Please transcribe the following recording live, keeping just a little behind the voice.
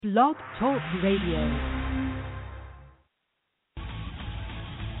Blog Talk Radio.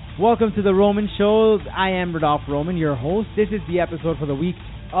 Welcome to the Roman Show. I am Yoel Romero, your host. This is the episode for the week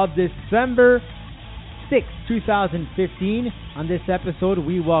of December 6, 2015. On this episode,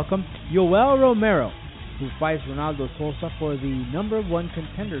 we welcome Yoel Romero, who fights Ronaldo Sosa for the number one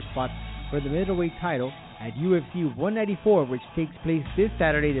contender spot for the middleweight title at UFC 194, which takes place this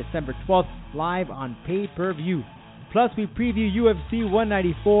Saturday, December 12th, live on pay-per-view. Plus, we preview UFC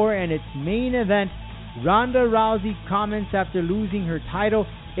 194 and its main event, Ronda Rousey comments after losing her title.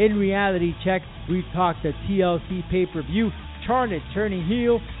 In Reality Check, we talked the TLC pay-per-view, Charlotte turning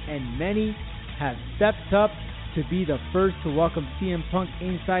heel, and many have stepped up to be the first to welcome CM Punk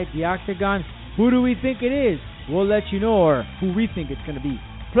inside the octagon. Who do we think it is? We'll let you know, or who we think it's going to be.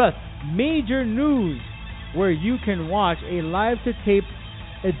 Plus, major news where you can watch a live-to-tape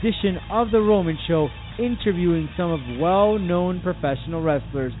edition of The Roman Show interviewing some of well-known professional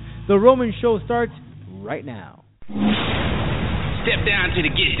wrestlers. The Roman Show starts right now. Step down to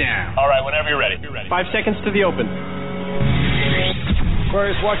the get down. All right, whenever you're ready. 5 seconds to the open.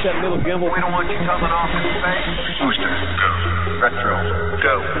 Aquarius, watch that middle gimbal. We don't want you coming off in space. Booster, go. Retro,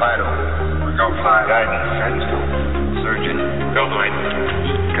 Go. Vital, Go fly. Guidance, Go. Surgeon, Go flight.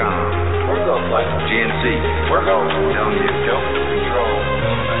 Com, We're go flight. GNC, We're go. telling you, Go. Control.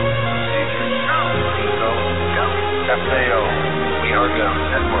 procedure, Go. Go. FAO, We are go.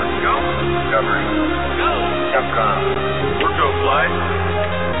 network, Go. discovery, Go. Capcom, We're go flight.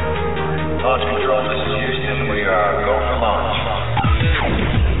 launch control, this is Houston, we are go for launch.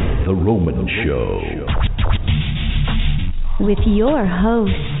 The Roman Show. With your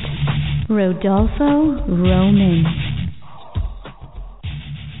host, Rodolfo Roman.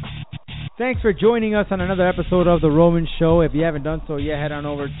 Thanks for joining us on another episode of The Roman Show. If you haven't done so yet, head on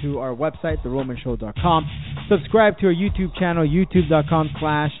over to our website, theromanshow.com. Subscribe to our YouTube channel,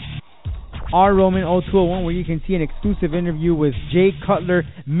 youtube.com/rroman0201, where you can see an exclusive interview with Jay Cutler,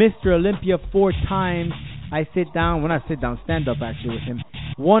 Mr. Olympia 4 times. I stand up actually with him,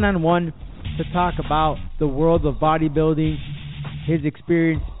 one-on-one, to talk about the world of bodybuilding, his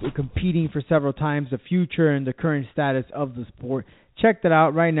experience competing for several times, the future and the current status of the sport. Check that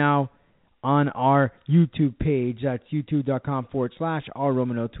out right now on our YouTube page. That's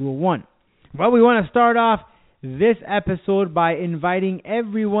youtube.com/rroman0201. Well, we want to start off this episode by inviting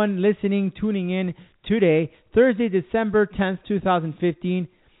everyone listening, tuning in today, Thursday, December 10th, 2015.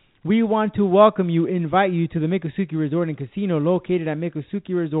 We want to invite you to the Miccosukee Resort and Casino located at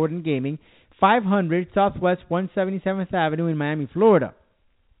Miccosukee Resort and Gaming, 500 Southwest 177th Avenue in Miami, Florida.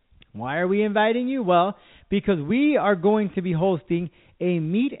 Why are we inviting you? Well, because we are going to be hosting a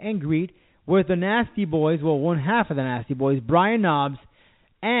meet and greet with the Nasty Boys, well, one half of the Nasty Boys, Brian Knobbs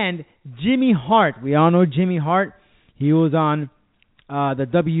and Jimmy Hart. We all know Jimmy Hart. He was on the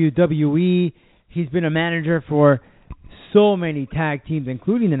WWE. He's been a manager for so many tag teams,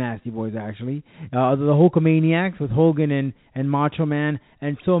 including the Nasty Boys, actually. The Hulkamaniacs with Hogan and Macho Man,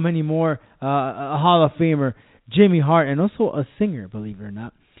 and so many more. A Hall of Famer, Jimmy Hart, and also a singer, believe it or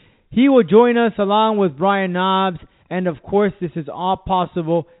not. He will join us along with Brian Knobbs, and of course, this is all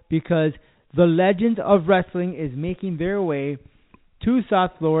possible because the Legends of Wrestling is making their way to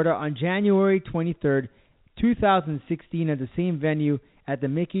South Florida on January 23rd, 2016, at the same venue at the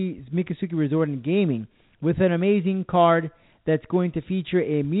Miccosukee Resort and Gaming, with an amazing card that's going to feature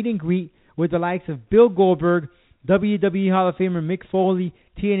a meet and greet with the likes of Bill Goldberg, WWE Hall of Famer Mick Foley,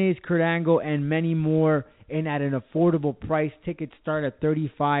 TNA's Kurt Angle, and many more, and at an affordable price. Tickets start at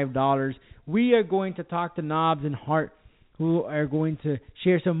 $35. We are going to talk to Knobbs and Hart, who are going to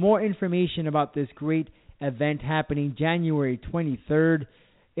share some more information about this great event happening January 23rd.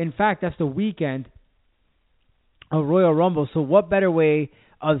 In fact, that's the weekend of Royal Rumble, so what better way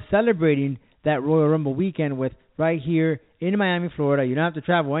of celebrating that Royal Rumble weekend with right here in Miami, Florida. You don't have to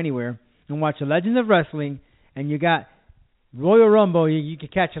travel anywhere and watch the Legends of Wrestling, and you got Royal Rumble. You can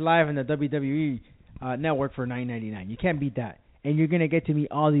catch it live on the WWE network for $9.99. You can't beat that. And you're going to get to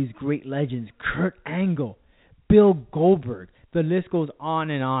meet all these great legends: Kurt Angle, Bill Goldberg. The list goes on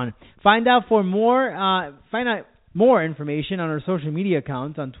and on. Find out more information on our social media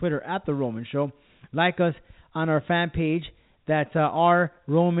accounts on Twitter at The Roman Show. Like us on our fan page. That's our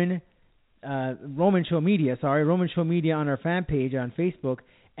Roman Show Media, Roman Show Media on our fan page on Facebook,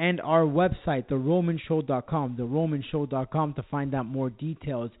 and our website, theromanshow.com, theromanshow.com, to find out more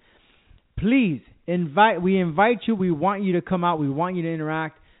details. Please, we invite you. We want you to come out. We want you to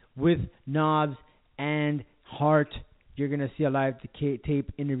interact with Knobbs and Hart. You're going to see a live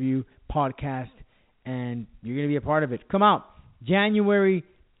tape interview podcast, and you're going to be a part of it. Come out. January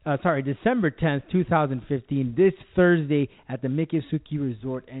December 10th, 2015, this Thursday at the Mikisuki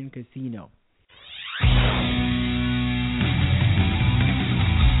Resort and Casino.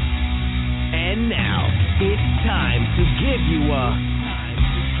 And now, it's time to give you a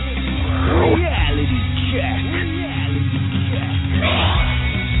reality check.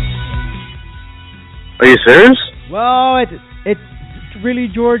 Are you serious? Well, it's really,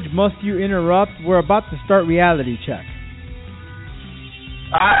 George, must you interrupt? We're about to start reality check.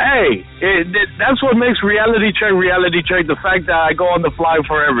 That's what makes reality check, the fact that I go on the fly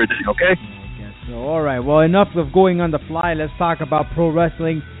for everything, okay? I guess so. All right, well, enough of going on the fly. Let's talk about pro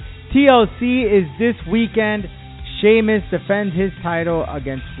wrestling. TLC is this weekend. Sheamus defends his title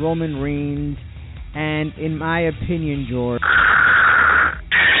against Roman Reigns. And in my opinion, George,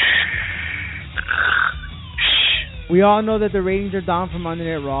 we all know that the ratings are down from Monday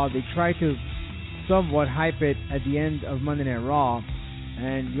Night Raw. They tried to somewhat hype it at the end of Monday Night Raw.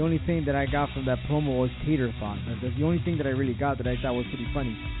 And the only thing that I got from that promo was tater thought. That's the only thing that I really got that I thought was pretty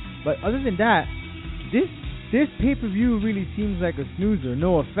funny. But other than that, this pay-per-view really seems like a snoozer.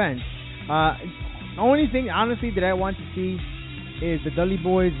 No offense. The only thing, honestly, that I want to see is the Dudley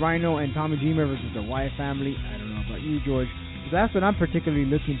Boys, Rhino, and Tommy Dreamer versus the Wyatt family. I don't know about you, George. So that's what I'm particularly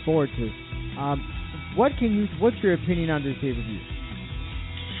looking forward to. What's your opinion on this pay-per-view?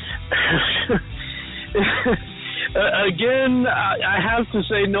 Again, I have to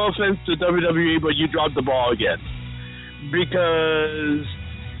say no offense to WWE, but you dropped the ball again. Because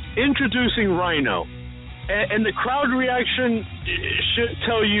introducing Rhino, and the crowd reaction should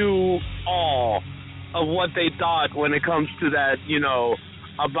tell you all of what they thought when it comes to that,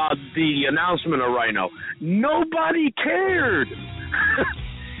 about the announcement of Rhino. Nobody cared.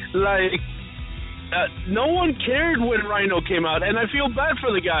 No one cared when Rhino came out, and I feel bad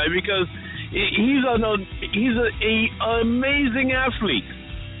for the guy because he's an amazing athlete,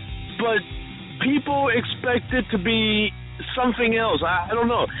 but people expect it to be something else. I don't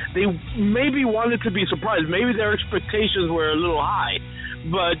know. They maybe wanted to be surprised. Maybe their expectations were a little high,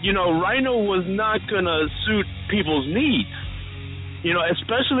 but Rhino was not gonna suit people's needs.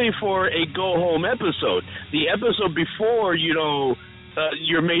 Especially for a go home episode, the episode before your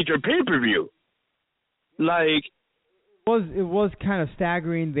major pay-per-view. It was kind of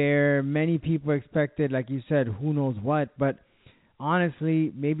staggering there. Many people expected, like you said, who knows what. But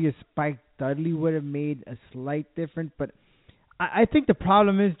honestly, maybe a Spike Dudley would have made a slight difference. But I think the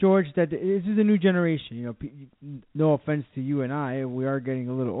problem is, George, that this is a new generation. No offense to you and I, we are getting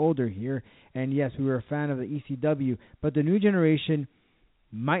a little older here. And yes, we were a fan of the ECW. But the new generation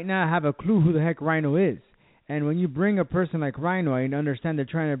might not have a clue who the heck Rhino is. And when you bring a person like Rhino, I understand they're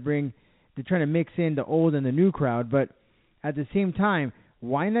trying to mix in the old and the new crowd, but at the same time,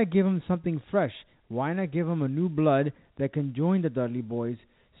 why not give him something fresh? Why not give him a new blood that can join the Dudley Boys,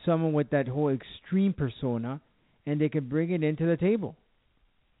 someone with that whole extreme persona, and they can bring it into the table?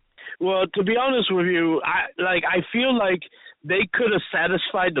 Well, to be honest with you, I feel like they could have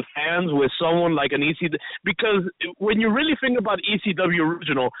satisfied the fans with someone like an ECW, because when you really think about ECW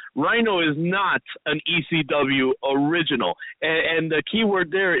original, Rhino is not an ECW original, and the key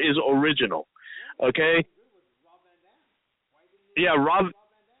word there is original, okay? Yeah,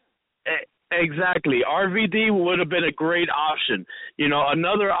 exactly. RVD would have been a great option.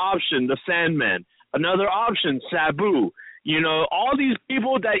 Another option, the Sandman. Another option, Sabu. All these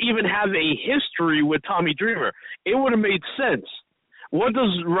people that even have a history with Tommy Dreamer. It would have made sense. What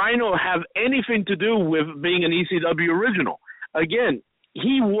does Rhino have anything to do with being an ECW original? Again,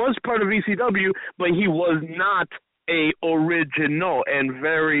 he was part of ECW, but he was not a original, and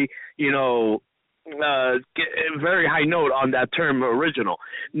very, very high note on that term, original.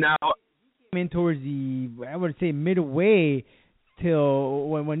 Now, came in towards I would say midway till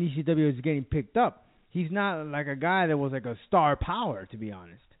when ECW was getting picked up. He's not like a guy that was like a star power, to be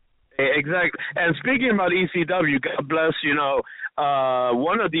honest. Exactly. And speaking about ECW, God bless,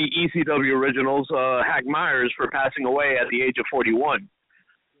 one of the ECW originals, Hack Myers, for passing away at the age of 41.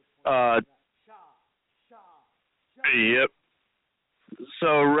 Yep.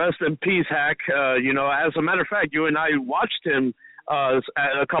 So rest in peace, Hack. As a matter of fact, you and I watched him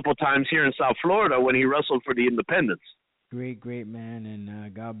a couple times here in South Florida when he wrestled for the Independents. Great man,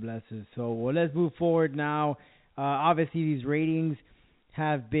 and God bless his soul. Well, let's move forward now. Obviously, these ratings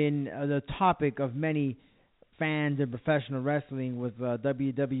have been the topic of many fans of professional wrestling with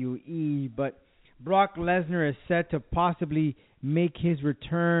WWE, but Brock Lesnar is set to possibly make his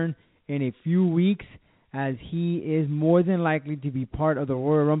return in a few weeks, as he is more than likely to be part of the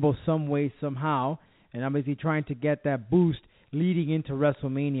Royal Rumble some way, somehow, and obviously trying to get that boost leading into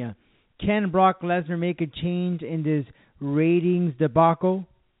WrestleMania. Can Brock Lesnar make a change in this ratings debacle?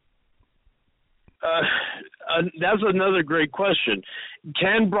 That's another great question.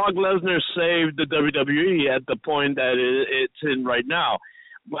 Can Brock Lesnar save the WWE at the point that it's in right now?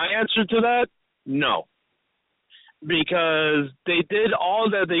 My answer to that, no. Because they did all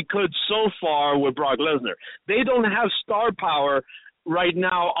that they could so far with Brock Lesnar. They don't have star power right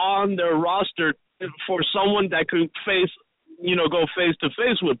now on their roster for someone that could go face to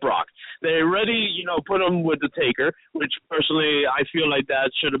face with Brock. They already, put him with the Taker, which personally I feel like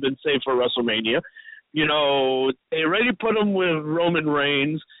that should have been saved for WrestleMania. They already put him with Roman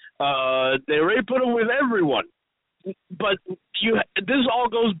Reigns. They already put him with everyone. But this all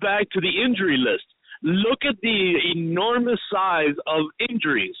goes back to the injury list. Look at the enormous size of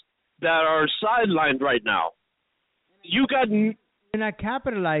injuries that are sidelined right now. They're not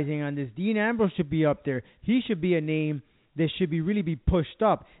capitalizing on this. Dean Ambrose should be up there. He should be a name that should really be pushed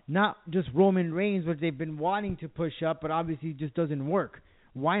up, not just Roman Reigns, which they've been wanting to push up, but obviously just doesn't work.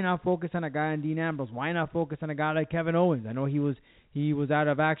 Why not focus on a guy like Dean Ambrose? Why not focus on a guy like Kevin Owens? I know he was out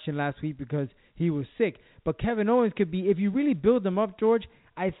of action last week because he was sick, but Kevin Owens could be, if you really build him up, George,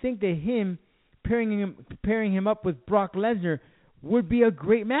 I think that him pairing him up with Brock Lesnar would be a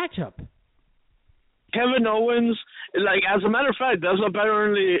great matchup. Kevin Owens, as a matter of fact, that's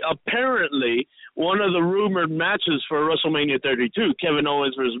apparently one of the rumored matches for WrestleMania 32, Kevin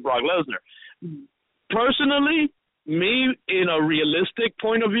Owens versus Brock Lesnar. Personally, me, in a realistic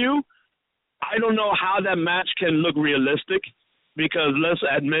point of view, I don't know how that match can look realistic because let's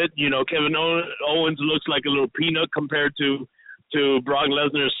admit, Kevin Owens looks like a little peanut compared to Brock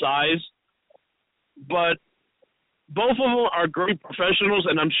Lesnar's size. But both of them are great professionals,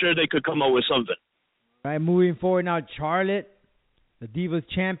 and I'm sure they could come up with something. All right, moving forward now, Charlotte, the Divas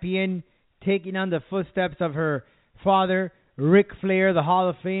champion, taking on the footsteps of her father, Ric Flair, the Hall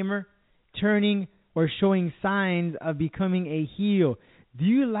of Famer, turning or showing signs of becoming a heel. Do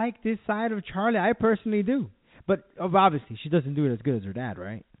you like this side of Charlotte? I personally do. But obviously, she doesn't do it as good as her dad,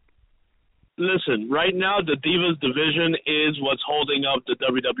 right? Listen, right now, the Divas division is what's holding up the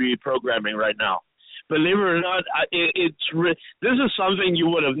WWE programming right now. Believe it or not, this is something you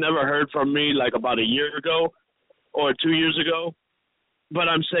would have never heard from me like about a year ago or 2 years ago, but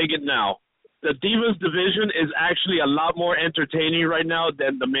I'm saying it now. The Divas division is actually a lot more entertaining right now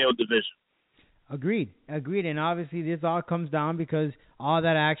than the male division. Agreed. And obviously this all comes down because all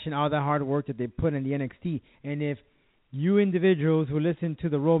that action, all that hard work that they put in the NXT. And if you individuals who listen to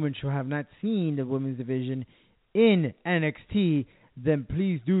the Roman Show have not seen the women's division in NXT, then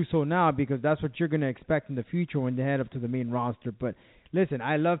please do so now because that's what you're going to expect in the future when they head up to the main roster. But listen,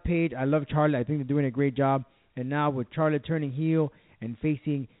 I love Paige. I love Charlotte. I think they're doing a great job. And now with Charlotte turning heel and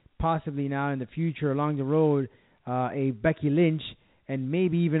facing possibly now in the future along the road a Becky Lynch and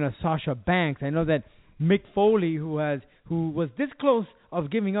maybe even a Sasha Banks. I know that Mick Foley, who was this close of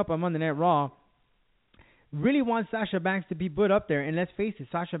giving up on Monday Night Raw, really wants Sasha Banks to be put up there. And let's face it,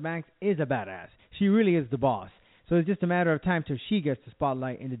 Sasha Banks is a badass. She really is the boss. So it's just a matter of time till she gets the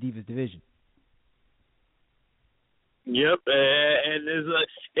spotlight in the Divas division. Yep, and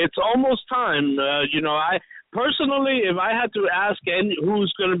it's almost time. I personally, if I had to ask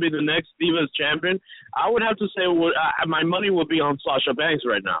who's going to be the next Divas champion, I would have to say my money would be on Sasha Banks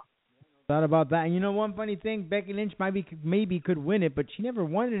right now. Thought about that. And one funny thing, Becky Lynch maybe could win it, but she never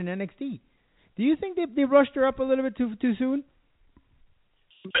won it in NXT. Do you think they rushed her up a little bit too soon?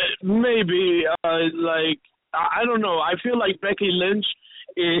 Maybe. I don't know. I feel like Becky Lynch,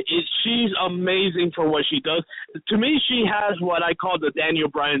 she's amazing for what she does. To me, she has what I call the Daniel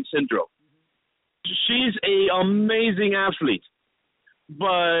Bryan syndrome. She's an amazing athlete,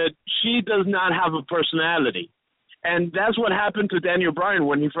 but she does not have a personality. And that's what happened to Daniel Bryan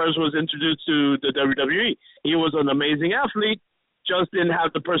when he first was introduced to the WWE. He was an amazing athlete, just didn't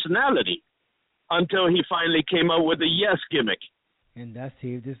have the personality until he finally came up with the yes gimmick. And that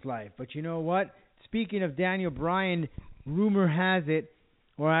saved his life. But you know what? Speaking of Daniel Bryan, rumor has it,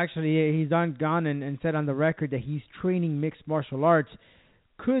 or actually he's gone and said on the record that he's training mixed martial arts.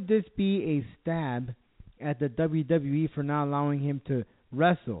 Could this be a stab at the WWE for not allowing him to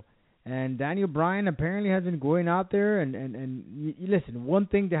wrestle? And Daniel Bryan apparently has been going out there and listen, one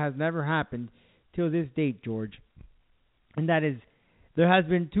thing that has never happened till this date, George, and that is there has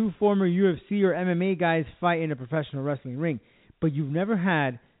been two former UFC or MMA guys fight in a professional wrestling ring, but you've never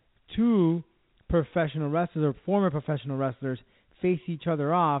had two professional wrestlers or former professional wrestlers face each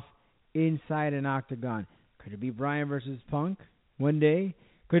other off inside an octagon. Could it be Bryan versus Punk one day?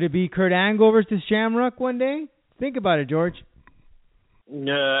 Could it be Kurt Angle versus Shamrock one day? Think about it, George.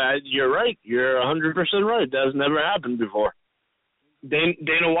 You're right. You're 100% right. That's never happened before.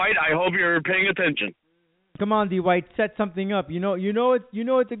 Dana White, I hope you're paying attention. Come on, D. White, set something up. You know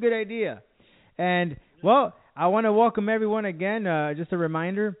it's a good idea. And, well, I want to welcome everyone again. Just a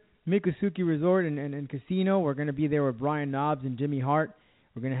reminder, Miccosukee Resort and Casino. We're going to be there with Brian Knobs and Jimmy Hart.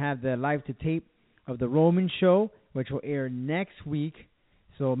 We're going to have the live-to-tape of The Roman Show, which will air next week.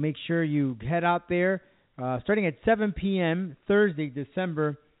 So make sure you head out there. Starting at 7 p.m. Thursday,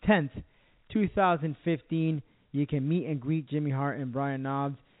 December 10th, 2015, you can meet and greet Jimmy Hart and Brian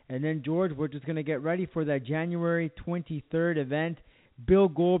Knobs. And then, George, we're just going to get ready for that January 23rd event. Bill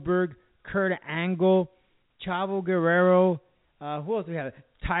Goldberg, Kurt Angle, Chavo Guerrero. Who else do we have?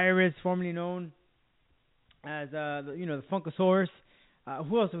 Tyrus, formerly known as, the Funkasaurus.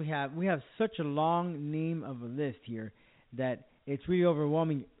 Who else do we have? We have such a long name of a list here that it's really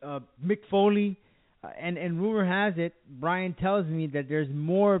overwhelming. Mick Foley. And rumor has it, Brian tells me that there's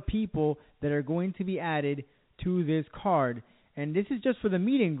more people that are going to be added to this card. And this is just for the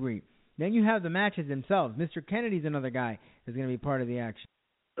meet and greet. Then you have the matches themselves. Mr. Kennedy's another guy that's going to be part of the action.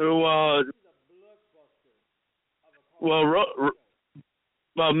 Well,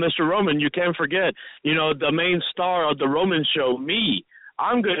 Mr. Roman, you can't forget, the main star of the Roman show, me.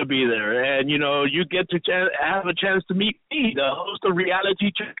 I'm going to be there. And, you get to have a chance to meet me, the host of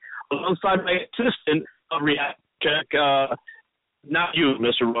Reality Check, alongside my assistant of Reality Check. Not you,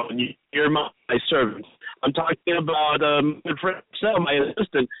 Mr. Roman. You're my servant. I'm talking about my good friend Sal, my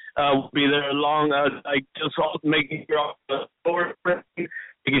assistant, will be there along, just making sure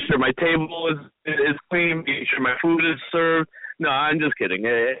making sure my table is clean, making sure my food is served. No, I'm just kidding.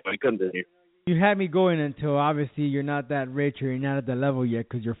 Anyway, continue. You had me going until obviously you're not that rich or you're not at the level yet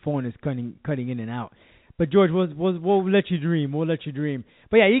because your phone is cutting in and out. But, George, we'll let you dream. We'll let you dream.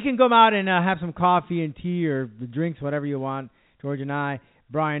 But, yeah, you can come out and have some coffee and tea or drinks, whatever you want. George and I,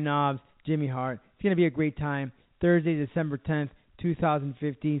 Brian Knobs, Jimmy Hart. It's going to be a great time. Thursday, December 10th,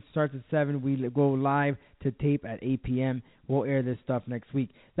 2015. Starts at 7. We go live to tape at 8 p.m. We'll air this stuff next week.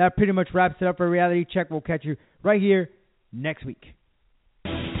 That pretty much wraps it up for Reality Check. We'll catch you right here next week.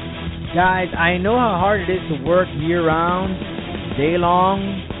 Guys, I know how hard it is to work year-round,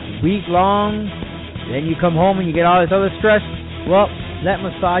 day-long, week-long. Then you come home and you get all this other stress. Well, let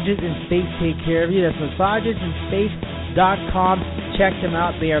Massages in Space take care of you. That's massagesinspace.com. Check them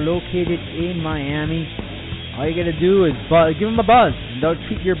out. They are located in Miami. All you got to do is give them a buzz. And they'll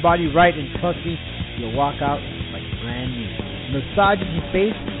treat your body right. And trust me, you'll walk out like brand new.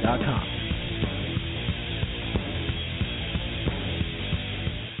 Massagesinspace.com.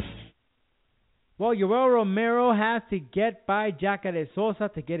 Well, Yoel Romero has to get by Jaca de Sosa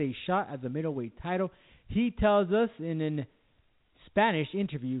to get a shot at the middleweight title. He tells us in a Spanish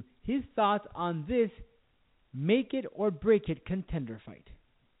interview his thoughts on this make it or break it contender fight.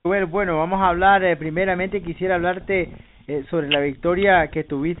 Bueno, vamos a hablar, primeramente quisiera hablarte sobre la victoria que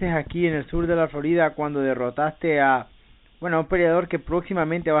tuviste aquí en el sur de la Florida cuando derrotaste a un peleador que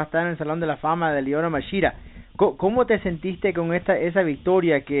próximamente va a estar en el Salón de la Fama de Lyoto Machida. ¿Cómo te sentiste con esa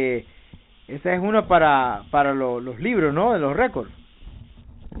victoria que... Esa es una para los libros, ¿no? De los récords.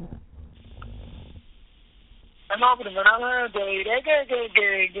 No, primero te diré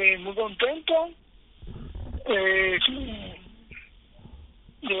que muy contento de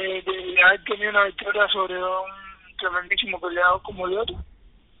haber tenido una victoria sobre un tremendísimo peleador como Lyoto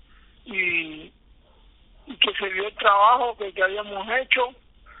y que se vio el trabajo que habíamos hecho,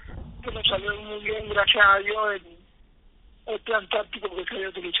 que nos salió muy bien, gracias a Dios, el plan táctico que se había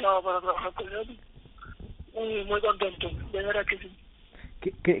utilizado para trabajar con Lyoto. Muy contento, de verdad que sí.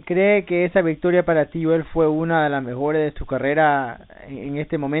 ¿Cree que esa victoria para ti, Joel, fue una de las mejores de tu carrera en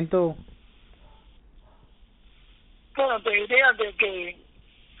este momento? Bueno, te diría que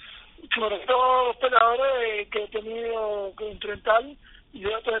sobre todo los peleadores que he tenido que enfrentar,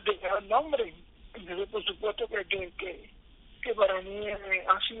 yo te dejo el nombre. Entonces, por supuesto que para mí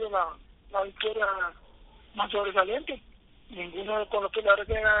ha sido la victoria más sobresaliente. Ninguno con los peleadores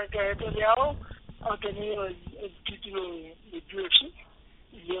que he peleado ha tenido el título de UFC.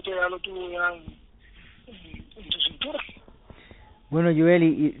 Y yo ya lo tuve ya en su cintura. Bueno, Joel,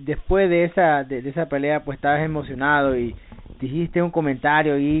 y después de esa pelea, pues estabas emocionado y dijiste un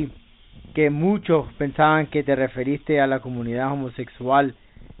comentario ahí que muchos pensaban que te referiste a la comunidad homosexual,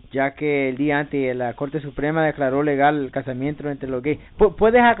 ya que el día antes la Corte Suprema declaró legal el casamiento entre los gays.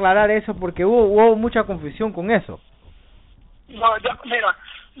 ¿Puedes aclarar eso? Porque hubo mucha confusión con eso. No, mira,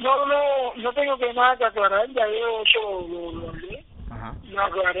 no tengo nada que aclarar, ya yo eso lo hablé. Ajá. Lo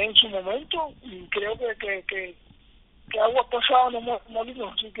aclaré en su momento y creo que agua pasada no molino,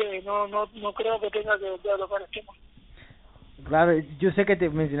 así que no creo que tenga que tocar el tema. Claro, yo sé que te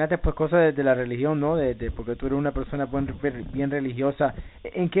mencionaste pues cosas de la religión, ¿no? Porque tú eres una persona bien religiosa.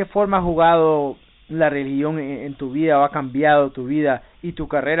 ¿En qué forma has jugado la religión en tu vida o ha cambiado tu vida y tu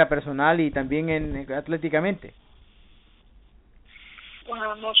carrera personal y también atléticamente?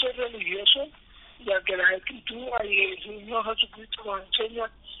 Bueno, no soy religioso, ya que las escrituras y el Señor Jesucristo nos enseña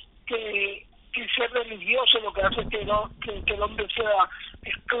que ser religioso lo que hace que el hombre sea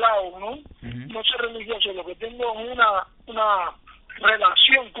esclavo, ¿no? No soy religioso, lo que tengo es una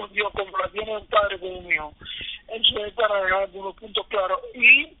relación con Dios como la tiene un padre con un hijo. Eso es para dejar algunos puntos claros.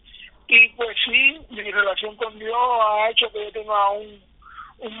 Y pues sí, mi relación con Dios ha hecho que yo tenga un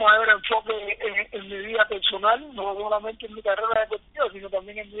mayor enfoque en mi vida personal, no solamente en mi carrera deportiva, sino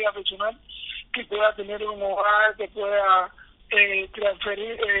también en mi vida personal, que pueda tener un hogar, que pueda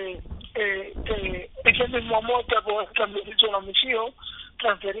transferir ese mismo amor que puedo transmitírselo a mis hijos,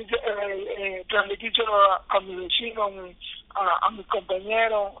 transmitírselo a mis vecinos, a mis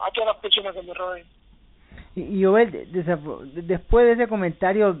compañeros, a todas las personas que me rodean. Y Yoel, después de ese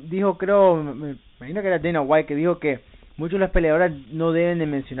comentario dijo, creo, me imagino que era Dana White, que dijo que muchos de los peleadores no deben de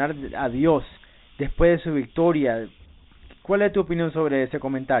mencionar a Dios después de su victoria. ¿Cuál es tu opinión sobre ese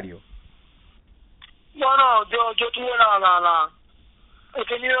comentario? No, yo tuve he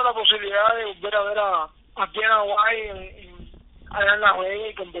tenido la posibilidad de volver a ver a Dana White allá en Las Vegas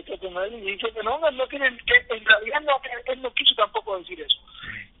y conversé con él y dice que no, él en realidad él no quiso tampoco decir eso.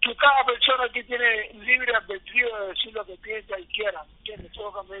 Que cada persona aquí tiene libre albedrío de decir lo que piensa y quiera, ¿entiendes?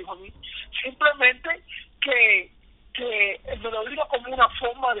 Todo lo que me dijo a mí. Simplemente que me lo digo como una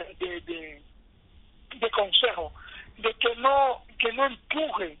forma de consejo, de que no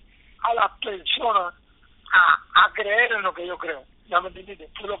empuje a las personas a creer en lo que yo creo. ¿Ya me entendiste?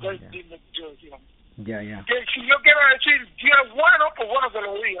 Fue lo que él me quiso decir a mí. Ya. Que si yo quiero decir Dios es bueno, pues bueno que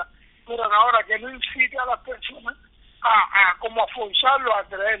lo diga, pero ahora que no incite a las personas a como a forzarlo a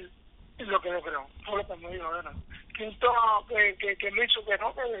creer en lo que yo creo. Fue lo que me dijo, ¿verdad? Que me hizo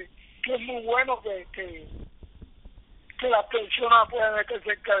que es muy bueno que las personas puedan estar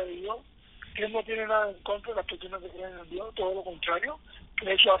cerca de Dios, que él no tiene nada en contra de las personas que creen en Dios, todo lo contrario,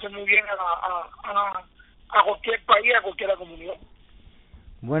 que eso hace muy bien a cualquier país, a cualquier comunidad.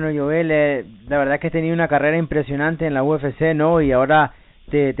 Bueno, Yoel, la verdad que has tenido una carrera impresionante en la UFC, ¿no? Y ahora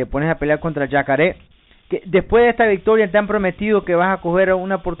te pones a pelear contra Jacare. Después de esta victoria, ¿te han prometido que vas a coger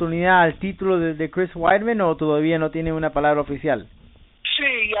una oportunidad al título de Chris Weidman o todavía no tiene una palabra oficial?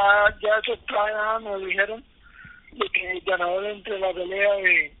 Sí, ya eso está, me dijeron de que el ganador entre la pelea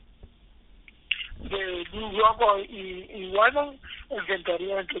de Drew Rock y Weidman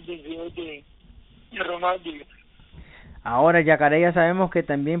enfrentaría entre el 22 de Ronaldo. Ahora Jacare ya sabemos que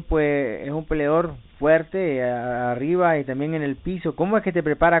también pues es un peleador fuerte arriba y también en el piso. ¿Cómo es que te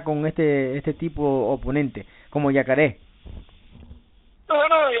prepara con este tipo de oponente como Jacare?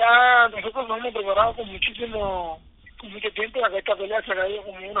 Bueno, ya nosotros nos hemos preparado con mucho tiempo, ya que esta pelea se ha caído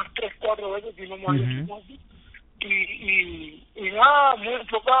como unas 3-4 veces y no hemos hecho y nada, muy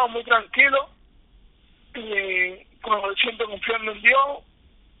enfocado, muy tranquilo, siempre confiando en Dios,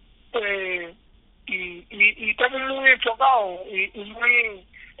 y estamos muy enfocados y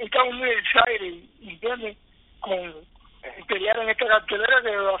estamos muy excited, ¿entiendes? Con pelear en esta cartelera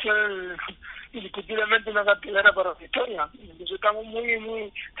que va a ser indiscutiblemente una cartelera para la historia. Entonces estamos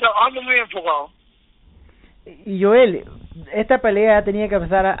trabajando muy enfocados. Y Yoel, esta pelea tenía que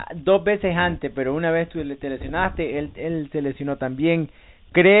pasar 2 veces antes, pero una vez tú te lesionaste, él se lesionó también.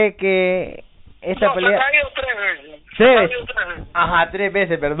 ¿Cree que esta pelea... se ha caído 3 veces. 3 veces. Ajá, 3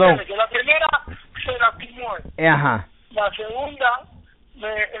 veces, perdón. Que la primera se lastimó él. Ajá. La segunda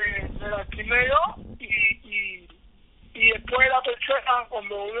me lastimé yo y después la tercera,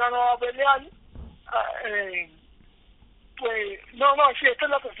 cuando iban a pelear, pues... sí, esta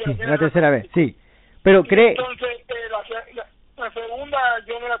es la tercera. Sí, la tercera vez, sí. Pero cree... Entonces, la segunda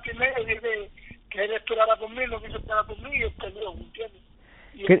yo me lastimé y dije que él esperara por mí, no quiso esperar por mí y él perdió, ¿entiendes?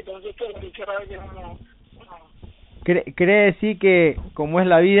 Y entonces la tercera vez que no... ¿Cree sí que, como es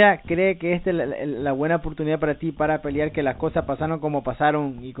la vida, cree que esta es la buena oportunidad para ti para pelear, que las cosas pasaron como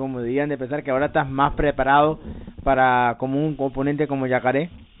pasaron y como debían de pensar, que ahora estás más preparado para como un oponente como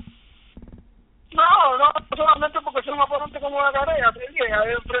Jacare? No solamente porque soy un oponente como Jacare,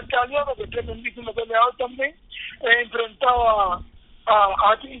 he enfrentado a Dios, porque es tremendísimo peleador también, he enfrentado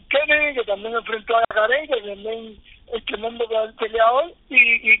a Kennedy, que también enfrentó a Jacare, que también es tremendo peleador,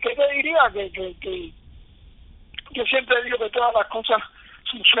 y ¿qué te diría? Que yo siempre digo que todas las cosas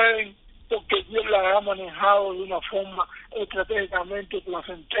suceden porque Dios las ha manejado de una forma estratégicamente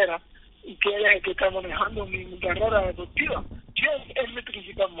placentera y que él es el que está manejando mi carrera deportiva. Dios es mi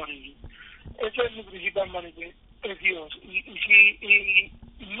principal manager. Ese es mi principal manager, es Dios. Y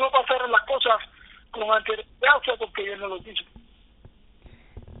no pasaron las cosas con anterioridad porque Dios no lo quiso.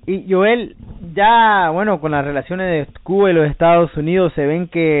 Y Yoel, ya, bueno, con las relaciones de Cuba y los Estados Unidos se ven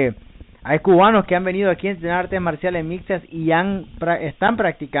que hay cubanos que han venido aquí a entrenar artes marciales mixtas y están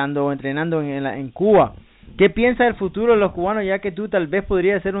practicando o entrenando en Cuba. ¿Qué piensa del futuro de los cubanos, ya que tú tal vez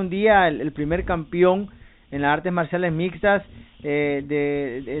podrías ser un día el primer campeón en las artes marciales mixtas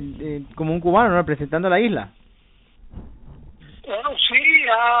como un cubano, ¿no? Representando a la isla? Bueno, sí,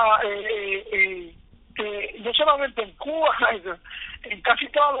 no solamente en Cuba, en casi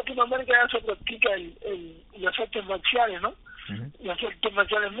toda Latinoamérica ya se practica las artes marciales, ¿no? Uh-huh. Las artes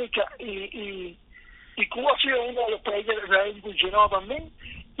marciales mixtas, y Cuba ha sido uno de los países que se ha incursionado también,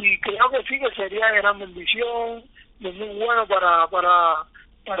 y creo que sí, que sería de gran bendición, de muy bueno para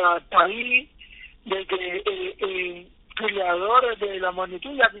el país, de que peleadores de la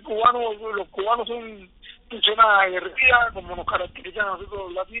magnitud, ya que los cubanos son personas aguerridas, como nos caracterizan a nosotros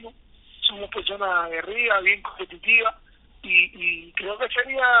los latinos, somos personas aguerridas, bien competitivas, y creo que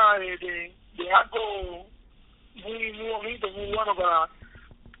sería de algo muy muy bonito, muy bueno para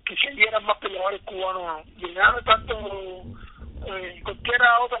que se dieran más peleadores cubanos, llegar tanto en cualquier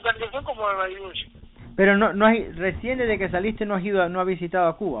otra organización como en la UFC. Pero no recién desde que saliste no has visitado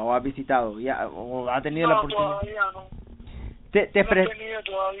a Cuba, o has visitado ya, o ha tenido la oportunidad. Todavía no. No he tenido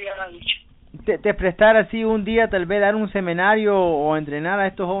todavía la dicha. Te prestar así un día, tal vez dar un seminario o entrenar a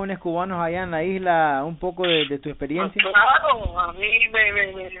estos jóvenes cubanos allá en la isla un poco de tu experiencia. Pues claro, a mí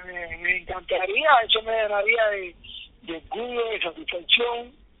me encantaría, eso me daría de orgullo, de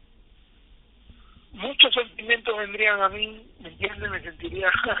satisfacción. Muchos sentimientos vendrían a mí, ¿me entiendes? Me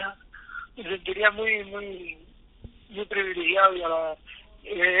sentiría muy muy muy privilegiado,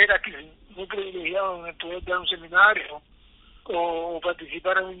 muy privilegiado en poder dar un seminario o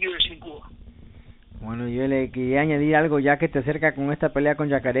participar en un UFC en Cuba. Bueno, yo le quería añadir algo, ya que te acerca con esta pelea con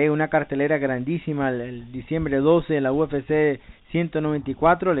Yacaré, una cartelera grandísima el diciembre 12 en la UFC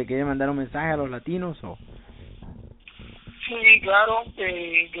 194. ¿Le quería mandar un mensaje a los latinos? ¿O? Sí, claro,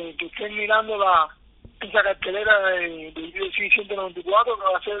 que estén mirando esa cartelera de UFC 194, que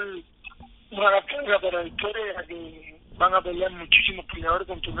va a ser una cartelera para la historia, que van a pelear muchísimos peleadores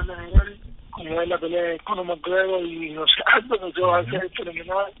con tremendo nivel, como es la pelea de Conor McGregor y los Altos, que eso va a ser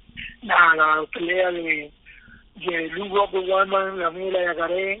fenomenal. La pelea de Luke Rockhold, la mía y la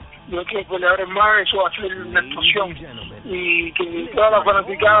Yacaré, y otros peleadores más, eso va a ser una explosión. Y que toda la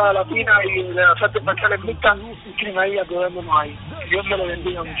fanaticada latina y de las artes marciales mixtas estén ahí apoyándonos ahí. Dios me lo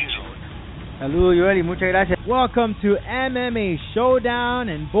bendiga muchísimo. Saludos, Yoel, y muchas gracias. Welcome to MMA Showdown,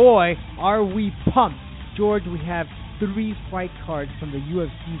 and boy, are we pumped. George, we have 3 fight cards from the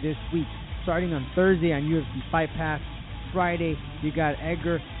UFC this week. Starting on Thursday on UFC Fight Pass. Friday, you got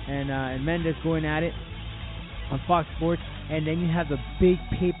Edgar and Mendes going at it on Fox Sports. And then you have the big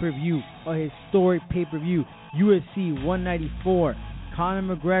pay-per-view, a historic pay-per-view, UFC 194,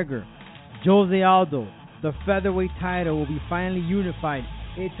 Conor McGregor, Jose Aldo. The featherweight title will be finally unified.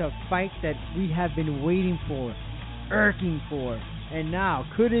 It's a fight that we have been waiting for, irking for. And now,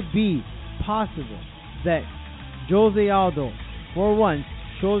 could it be possible that Jose Aldo, for once,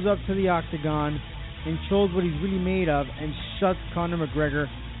 shows up to the octagon and shows what he's really made of and shuts Conor McGregor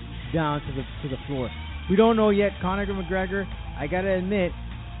down to the floor? We don't know yet. Conor McGregor, I gotta admit,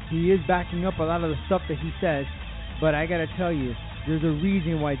 he is backing up a lot of the stuff that he says, but I gotta tell you, there's a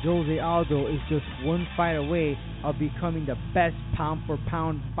reason why Jose Aldo is just one fight away of becoming the best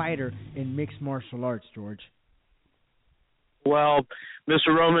pound-for-pound fighter in mixed martial arts, George. Well,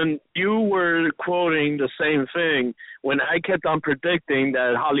 Mr. Roman, you were quoting the same thing when I kept on predicting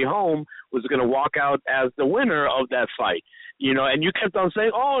that Holly Holm was going to walk out as the winner of that fight. You know, and you kept on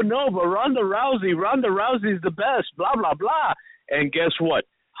saying, oh, no, but Ronda Rousey's the best, blah, blah, blah. And guess what?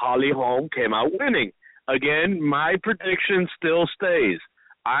 Holly Holm came out winning. Again, my prediction still stays.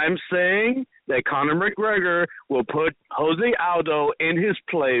 I'm saying that Conor McGregor will put Jose Aldo in his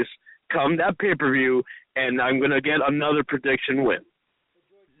place come that pay-per-view, and I'm going to get another prediction win.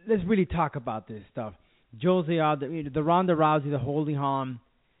 Let's really talk about this stuff. Jose Aldo, the Ronda Rousey, the Holly Holm.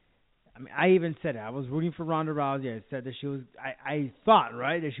 I mean, I even said it. I was rooting for Ronda Rousey. I said that she was, I thought,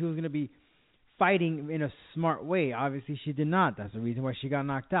 right, that she was going to be fighting in a smart way. Obviously, she did not. That's the reason why she got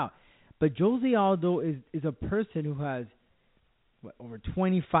knocked out. But Jose Aldo is a person who has over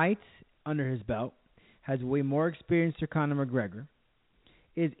 20 fights under his belt, has way more experience than Conor McGregor,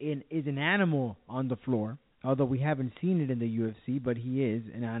 is an animal on the floor, although we haven't seen it in the UFC, but he is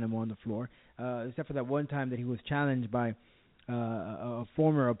an animal on the floor, except for that one time that he was challenged by a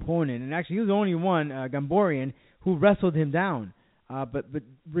former opponent. And actually, he was the only one, Gamborian, who wrestled him down. But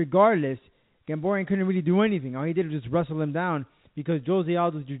regardless, Gamborian couldn't really do anything. All he did was just wrestle him down because Jose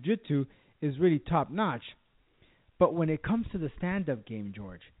Aldo's jiu-jitsu is really top-notch. But when it comes to the stand-up game,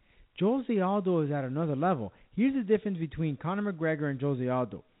 George, Jose Aldo is at another level. Here's the difference between Conor McGregor and Jose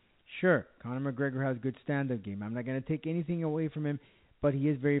Aldo. Sure, Conor McGregor has good stand-up game. I'm not going to take anything away from him, but he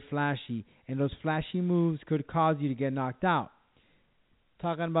is very flashy, and those flashy moves could cause you to get knocked out.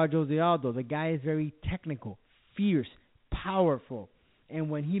 Talking about Jose Aldo, the guy is very technical, fierce, powerful,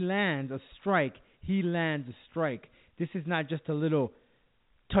 and when he lands a strike, he lands a strike. This is not just a little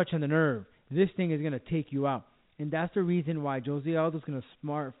touch on the nerve. This thing is going to take you out. And that's the reason why Jose Aldo is going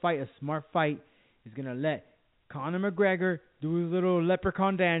to fight a smart fight. He's going to let Conor McGregor do his little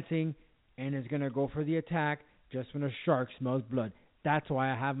leprechaun dancing and is going to go for the attack just when a shark smells blood. That's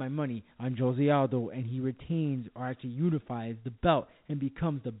why I have my money on Jose Aldo, and he retains or actually unifies the belt and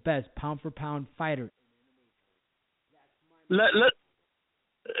becomes the best pound-for-pound fighter. Let's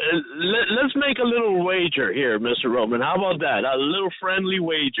make a little wager here, Mr. Roman. How about that? A little friendly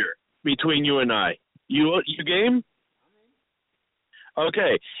wager between you and I. You game?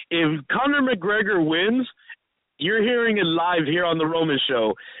 Okay. If Conor McGregor wins, you're hearing it live here on the Roman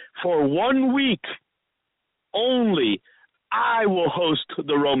Show. For 1 week only, I will host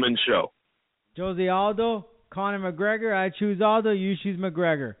the Roman Show. Jose Aldo, Conor McGregor. I choose Aldo. You choose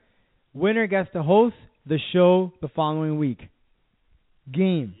McGregor. Winner gets to host the show the following week.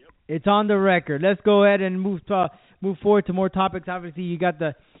 Game. Yep. It's on the record. Let's go ahead and move forward to more topics. Obviously, you got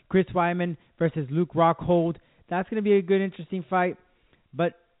the Chris Weidman versus Luke Rockhold. That's going to be a good, interesting fight.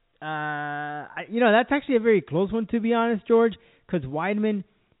 But, that's actually a very close one, to be honest, George, because Weidman,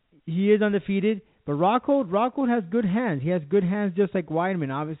 he is undefeated. But Rockhold has good hands. He has good hands just like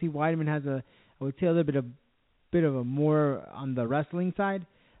Weidman. Obviously, Weidman has I would say a little bit of a more on the wrestling side.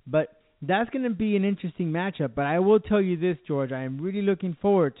 But that's going to be an interesting matchup. But I will tell you this, George. I am really looking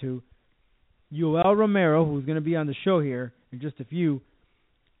forward to Yoel Romero, who's going to be on the show here in just a few,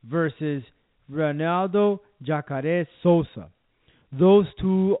 versus Ronaldo Jacare Sosa. Those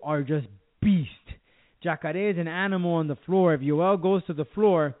two are just beasts. Jacare is an animal on the floor. If Yoel goes to the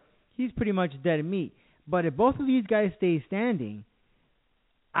floor, he's pretty much dead meat. But if both of these guys stay standing,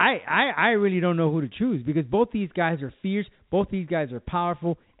 I really don't know who to choose, because both these guys are fierce. Both these guys are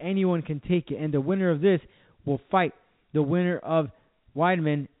powerful. Anyone can take it. And the winner of this will fight the winner of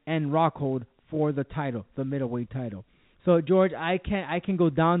Weidman and Rockhold for the title, the middleweight title. So, George, I can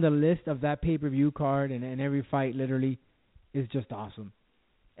go down the list of that pay-per-view card, and every fight literally is just awesome.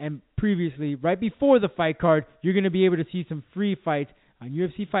 And previously, right before the fight card, you're going to be able to see some free fights on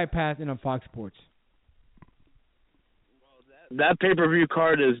UFC Fight Pass and on Fox Sports. Well, that pay-per-view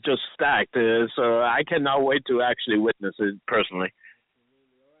card is just stacked, so I cannot wait to actually witness it personally.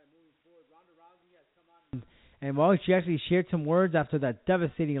 And, well, she actually shared some words after that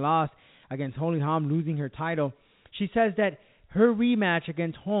devastating loss against Holly Holm, losing her title. She says that her rematch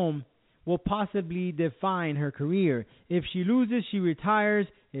against Holm will possibly define her career. If she loses, she retires.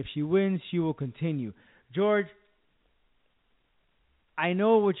 If she wins, she will continue. George, I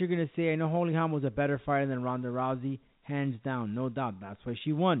know what you're going to say. I know Holly Holm was a better fighter than Ronda Rousey, hands down, no doubt. That's why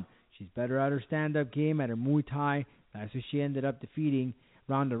she won. She's better at her stand-up game, at her Muay Thai. That's why she ended up defeating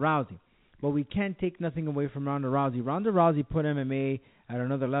Ronda Rousey. But we can't take nothing away from Ronda Rousey. Ronda Rousey put MMA at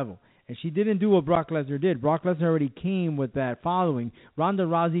another level. And she didn't do what Brock Lesnar did. Brock Lesnar already came with that following. Ronda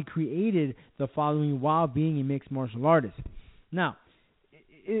Rousey created the following while being a mixed martial artist. Now,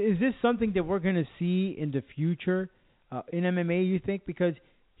 is this something that we're going to see in the future in MMA, you think? Because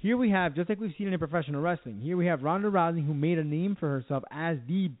here we have, just like we've seen in professional wrestling, here we have Ronda Rousey, who made a name for herself as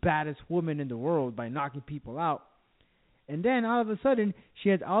the baddest woman in the world by knocking people out. And then, all of a sudden, she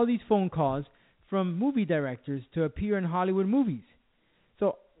has all these phone calls from movie directors to appear in Hollywood movies.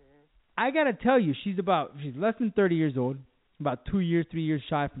 So, I got to tell you, she's less than 30 years old, about 3 years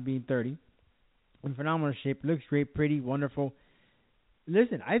shy from being 30. In phenomenal shape, looks great, pretty, wonderful.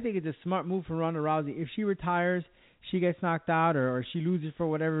 Listen, I think it's a smart move for Ronda Rousey. If she retires, she gets knocked out, or she loses for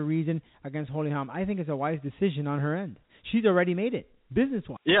whatever reason against Holly Holm, I think it's a wise decision on her end. She's already made it,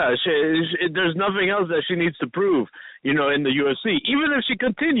 business-wise. Yeah, there's nothing else that she needs to prove, in the UFC. Even if she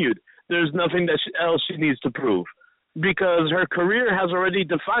continued, there's nothing else she needs to prove, because her career has already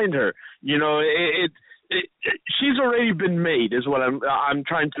defined her. She's already been made, is what I'm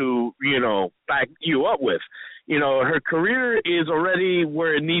trying to, back you up with. Her career is already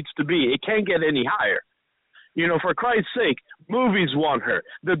where it needs to be. It can't get any higher. For Christ's sake, movies want her.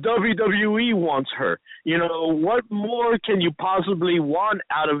 The WWE wants her. What more can you possibly want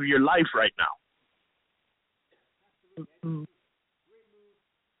out of your life right now?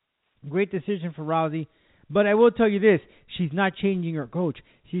 Great decision for Rousey. But I will tell you this, she's not changing her coach.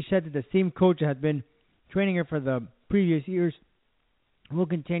 She said that the same coach that had been training her for the previous years will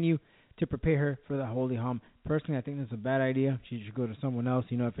continue to prepare her for the Holy Hum. Personally, I think that's a bad idea. She should go to someone else.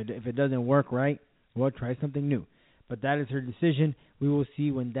 If it doesn't work right, well, try something new. But that is her decision. We will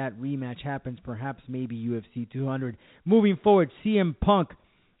see when that rematch happens, perhaps maybe UFC 200. Moving forward, CM Punk.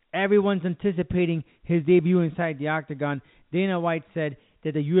 Everyone's anticipating his debut inside the octagon. Dana White said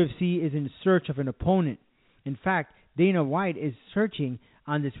that the UFC is in search of an opponent. In fact, Dana White is searching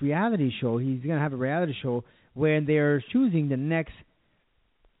on this reality show. He's going to have a reality show where they're choosing the next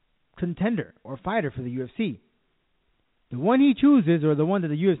contender or fighter for the UFC. The one he chooses, or the one that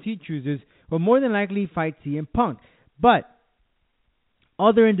the UFC chooses, will more than likely fight CM Punk. But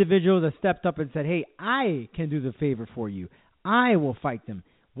other individuals have stepped up and said, hey, I can do the favor for you. I will fight them.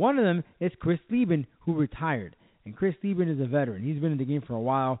 One of them is Chris Lieben, who retired. And Chris Lieben is a veteran. He's been in the game for a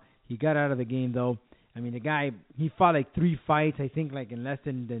while. He got out of the game, though. I mean, the guy, he fought like 3 fights, I think, like in less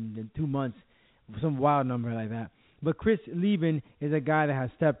than 2 months. Some wild number like that. But Chris Lieben is a guy that has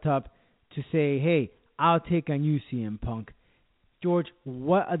stepped up to say, hey, I'll take on you, CM Punk. George,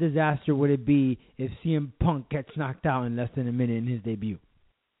 what a disaster would it be if CM Punk gets knocked out in less than a minute in his debut?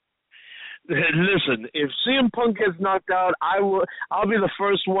 Listen, if CM Punk gets knocked out, I'll be the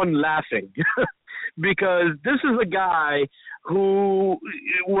first one laughing. Because this is a guy who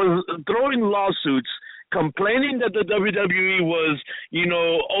was throwing lawsuits, complaining that the WWE was,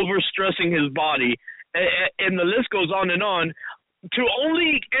 overstressing his body, and the list goes on and on. To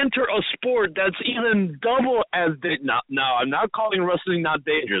only enter a sport that's even double as now, I'm not calling wrestling not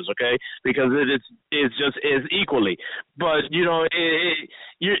dangerous, okay? Because it's just as equally. But to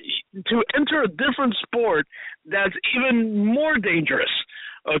enter a different sport that's even more dangerous,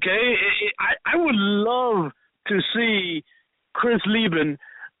 okay? I would love to see Chris Lieben,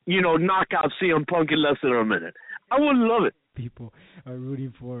 knock out CM Punk in less than a minute. I would love it. People are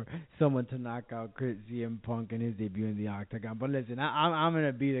rooting for someone to knock out CM Punk in his debut in the octagon. But listen, I'm going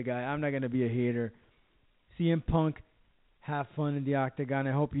to be the guy. I'm not going to be a hater. CM Punk, have fun in the octagon.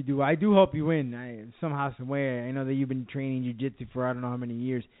 I hope you do. I do hope you win. Somehow, some way. I know that you've been training jiu-jitsu for I don't know how many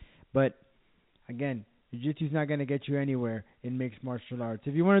years. But, again, jiu-jitsu is not going to get you anywhere in mixed martial arts.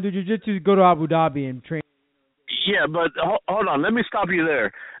 If you want to do jiu-jitsu, go to Abu Dhabi and train. Yeah, but hold on. Let me stop you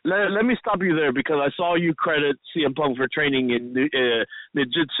there. Let me stop you there because I saw you credit CM Punk for training in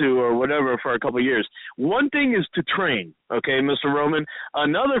jiu-jitsu or whatever for a couple of years. One thing is to train, okay, Mr. Roman.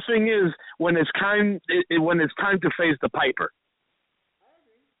 Another thing is when it's time to face the piper.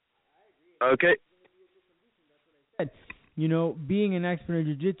 Okay. Being an expert in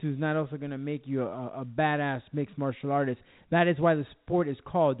jiu-jitsu is not also going to make you a badass mixed martial artist. That is why the sport is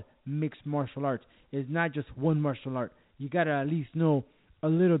called mixed martial arts. It's not just one martial art. You got to at least know a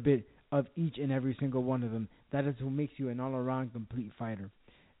little bit of each and every single one of them. That is what makes you an all-around complete fighter.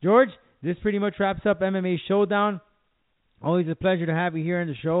 George, this pretty much wraps up MMA Showdown. Always a pleasure to have you here on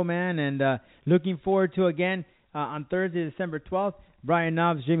the show, man, and looking forward to, again, on Thursday, December 12th, Brian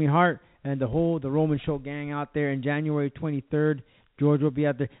Knobs, Jimmy Hart, and the Roman Show gang out there. And January 23rd, George will be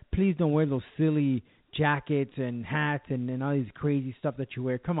out there. Please don't wear those silly jackets and hats and all these crazy stuff that you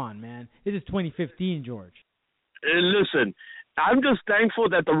wear. Come on, man. This is 2015, George. Listen, I'm just thankful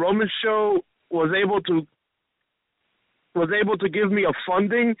that the Roman Show was able to give me a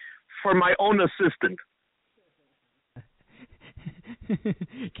funding for my own assistant.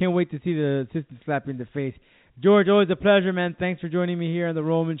 Can't wait to see the assistant slap you in the face. George, always a pleasure, man. Thanks for joining me here on the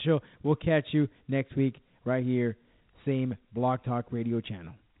Roman Show. We'll catch you next week right here, same Blog Talk Radio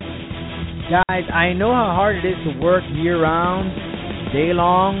channel. Guys, I know how hard it is to work year-round,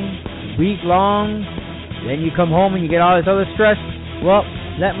 day-long, week-long. Then you come home and you get all this other stress. Well,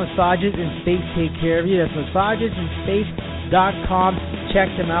 let Massages in Space take care of you. That's massagesinspace.com. Check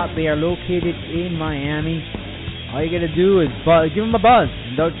them out. They are located in Miami. All you got to do is give them a buzz.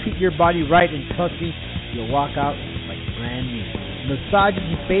 And they'll treat your body right, and trust me, you'll walk out like brand new.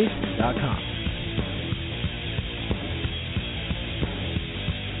 Massagesinspace.com.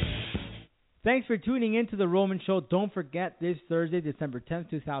 Thanks for tuning in to The Roman Show. Don't forget this Thursday, December 10th,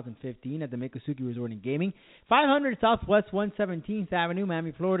 2015 at the Mikosuke Resort and Gaming, 500 Southwest 117th Avenue,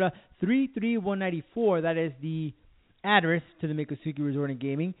 Miami, Florida, 33194. That is the address to the Mikosuke Resort and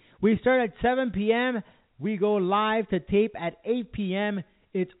Gaming. We start at 7 p.m. We go live to tape at 8 p.m.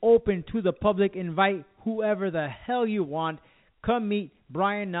 It's open to the public. Invite whoever the hell you want. Come meet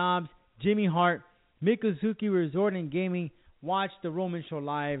Brian Knobs, Jimmy Hart, Mikosuke Resort and Gaming. Watch The Roman Show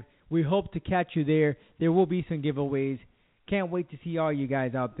live. We hope to catch you there. There will be some giveaways. Can't wait to see all you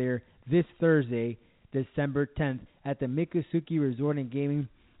guys out there this Thursday, December 10th, at the Mikosuke Resort and Gaming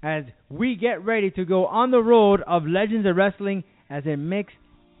as we get ready to go on the road of Legends of Wrestling as it makes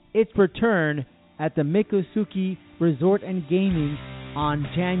its return at the Mikosuke Resort and Gaming on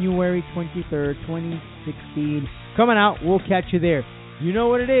January 23rd, 2016. Coming out, we'll catch you there. You know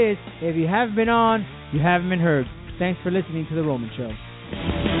what it is. If you haven't been on, you haven't been heard. Thanks for listening to The Roman Show.